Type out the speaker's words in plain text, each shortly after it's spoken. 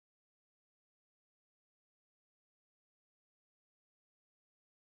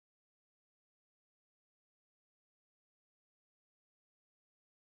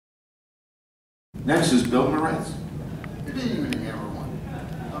Next is Bill Moretz. Good evening, everyone.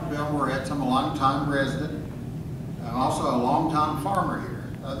 I'm Bill Moretz. I'm a longtime resident. I'm also a longtime farmer here.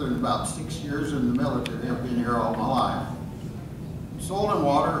 Other than about 6 years in the military, I've been here all my life. Soil and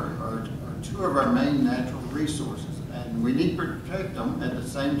water are two of our main natural resources, and we need to protect them at the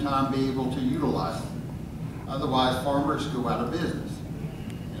same time be able to utilize them. Otherwise, farmers go out of business.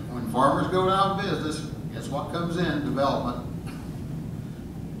 And when farmers go out of business, guess what comes in? Development.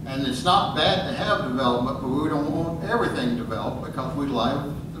 And it's not bad to have development, but we don't want everything developed because we like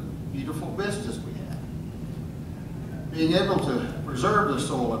the beautiful vistas we have. Being able to preserve the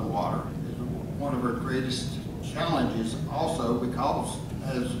soil and water is one of our greatest challenges also because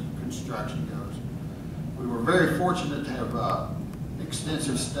as construction goes. We were very fortunate to have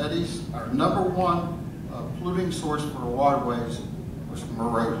extensive studies. Our number one polluting source for waterways was from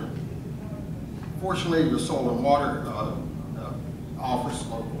erosion. Fortunately, the Soil and Water office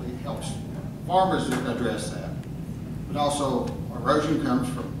locally helps farmers address that. But also, erosion comes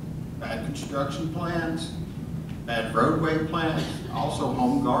from bad construction plans, bad roadway plans, also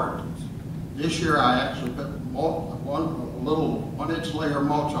home gardens. This year I actually put a little 1-inch layer of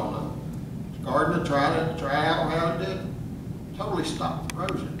mulch on the garden to try out how it did. Totally stopped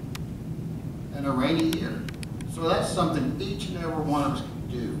erosion in a rainy year. So that's something each and every one of us can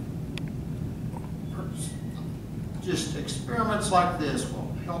do. Just experiments like this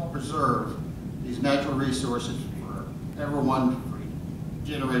will help preserve these natural resources for everyone for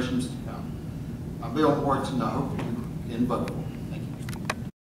generations to come. I'm Bill Moretz, and I hope you can vote for